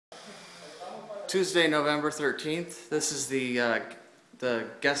Tuesday, November 13th. This is the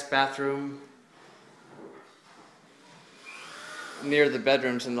guest bathroom near the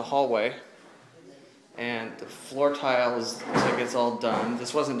bedrooms in the hallway. And the floor tile looks like it's all done.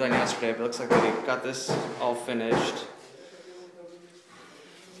 This wasn't done yesterday, but it looks like they got this all finished.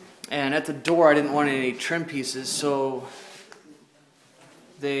 And at the door, I didn't want any trim pieces, so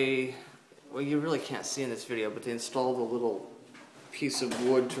well, you really can't see in this video, but they installed a little piece of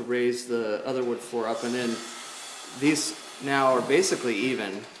wood to raise the other wood floor up, and then these now are basically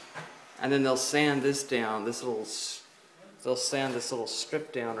even. And then they'll sand this down, they'll sand this little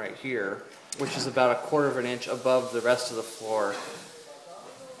strip down right here, which is about 1/4 of an inch above the rest of the floor.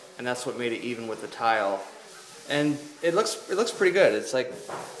 And that's what made it even with the tile. And it looks pretty good. It's like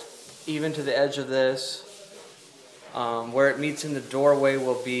even to the edge of this. Where it meets in the doorway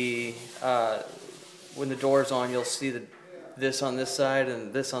will be, when the door's on, you'll see this on this side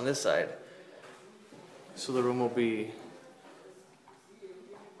and this on this side. So the room will be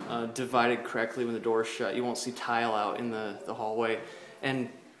divided correctly when the door is shut. You won't see tile out in the hallway. And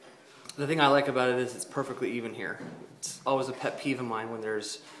the thing I like about it is it's perfectly even here. It's always a pet peeve of mine when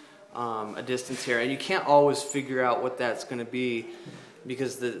there's a distance here. And you can't always figure out what that's going to be,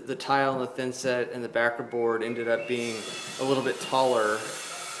 because the tile and the thin set and the backer board ended up being a little bit taller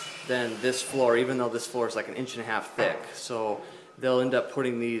than this floor, even though this floor is like 1.5 inches thick. So they'll end up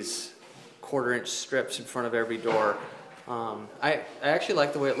putting these 1/4 inch strips in front of every door. I actually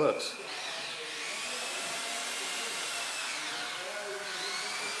like the way it looks.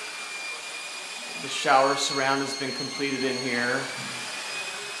 The shower surround has been completed in here.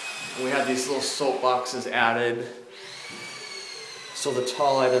 We had these little soap boxes added, so the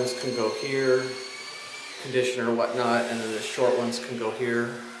tall items can go here, conditioner or whatnot, and then the short ones can go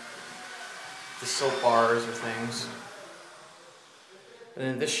here. The soap bars or things. And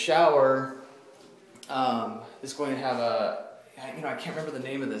then this shower is going to have I can't remember the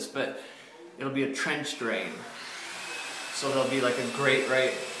name of this, but it'll be a trench drain. So there'll be like a grate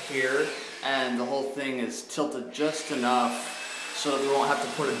right here, and the whole thing is tilted just enough so that we won't have to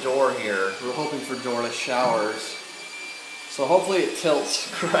put a door here. We're hoping for doorless showers. So hopefully it tilts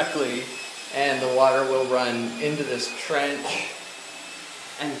correctly and the water will run into this trench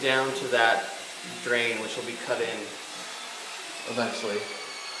and down to that drain, which will be cut in eventually.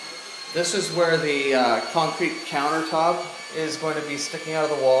 This is where the concrete countertop is going to be sticking out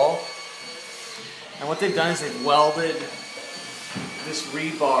of the wall. And what they've done is they've welded this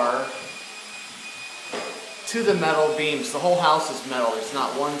rebar to the metal beams. The whole house is metal. There's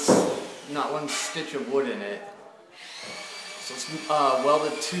not one stitch of wood in it. So it's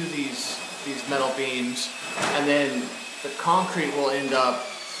welded to these metal beams, and then the concrete will end up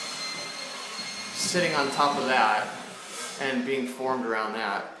sitting on top of that and being formed around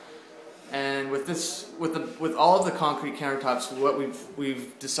that. And with all of the concrete countertops, what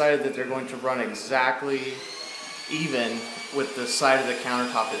we've decided that they're going to run exactly even with the side of the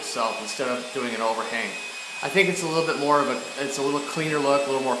countertop itself instead of doing an overhang. I think it's a little bit more of it's a little cleaner look,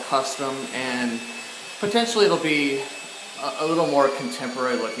 a little more custom, and potentially it'll be a little more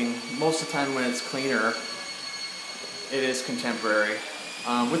contemporary looking. Most of the time when it's cleaner, it is contemporary.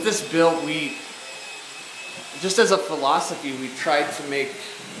 With this build, just as a philosophy, we tried to make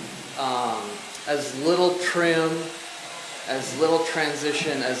as little trim, as little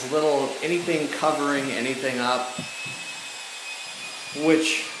transition, as little anything covering anything up,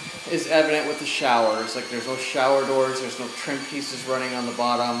 which is evident with the showers. Like, there's no shower doors, there's no trim pieces running on the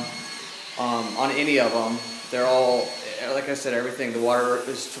bottom on any of them. They're all, like I said, everything, the water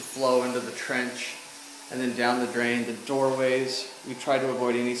is to flow into the trench and then down the drain. The doorways, we tried to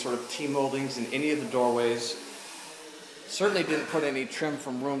avoid any sort of T-moldings in any of the doorways. Certainly didn't put any trim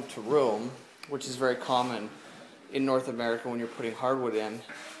from room to room, which is very common in North America when you're putting hardwood in.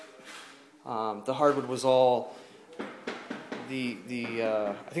 The hardwood was all I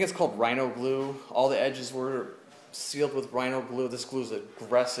think it's called rhino glue. All the edges were sealed with rhino glue. This glue is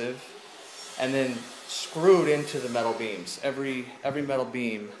aggressive, and then screwed into the metal beams. Every metal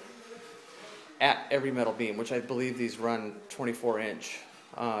beam, which I believe these run 24-inch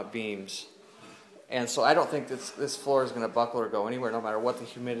beams. And so I don't think this floor is going to buckle or go anywhere, no matter what the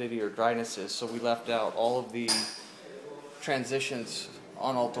humidity or dryness is. So we left out all of the transitions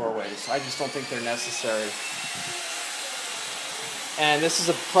on all doorways. I just don't think they're necessary. And this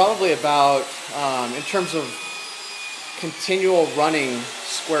is probably about, in terms of continual running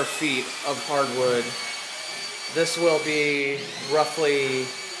square feet of hardwood, this will be roughly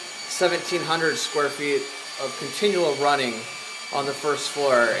 1,700 square feet of continual running on the first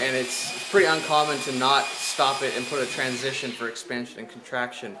floor, and it's pretty uncommon to not stop it and put a transition for expansion and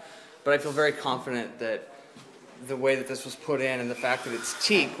contraction but I feel very confident that the way that this was put in and the fact that it's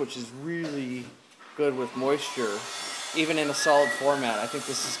teak, which is really good with moisture, even in a solid format, I think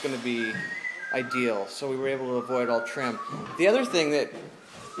this is going to be ideal. So we were able to avoid all trim. The other thing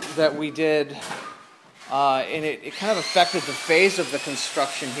that we did, and it kind of affected the phase of the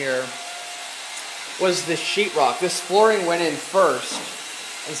construction here, was the sheetrock. This flooring went in first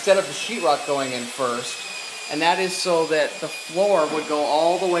instead of the sheetrock going in first, and that is so that the floor would go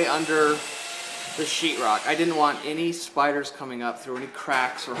all the way under the sheetrock. I didn't want any spiders coming up through any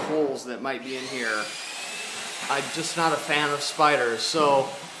cracks or holes that might be in here. I'm just not a fan of spiders, so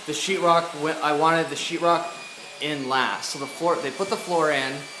the sheetrock, I wanted the sheetrock in last. So the floor, they put the floor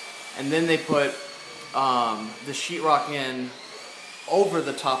in, and then they put the sheetrock in over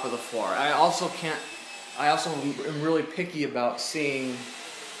the top of the floor. I also am really picky about seeing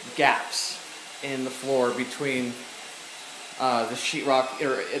gaps in the floor between the sheetrock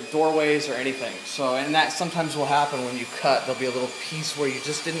or doorways or anything. So, and that sometimes will happen when you cut. There'll be a little piece where you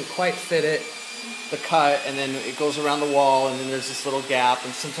just didn't quite fit it, the cut, and then it goes around the wall, and then there's this little gap,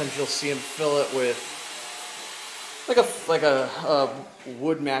 and sometimes you'll see them fill it with like a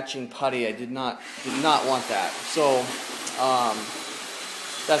wood matching putty. I did not want that. So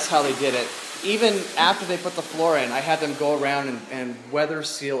that's how they did it. Even after they put the floor in, I had them go around and weather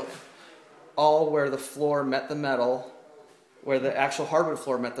seal all where the floor met the metal, where the actual hardwood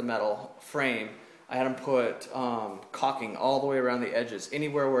floor met the metal frame. I had them put caulking all the way around the edges,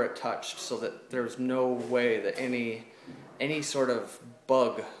 anywhere where it touched, so that there was no way that any sort of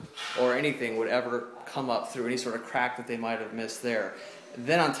bug or anything would ever come up through any sort of crack that they might have missed there. And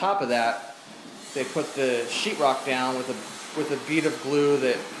then on top of that, they put the sheetrock down with a bead of glue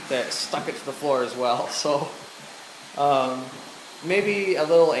that stuck it to the floor as well. So maybe a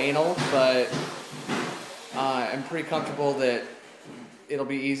little anal, but I'm pretty comfortable that it'll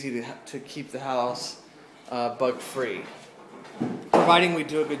be easy to keep the house bug-free, providing we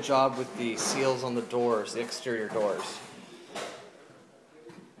do a good job with the seals on the doors, the exterior doors.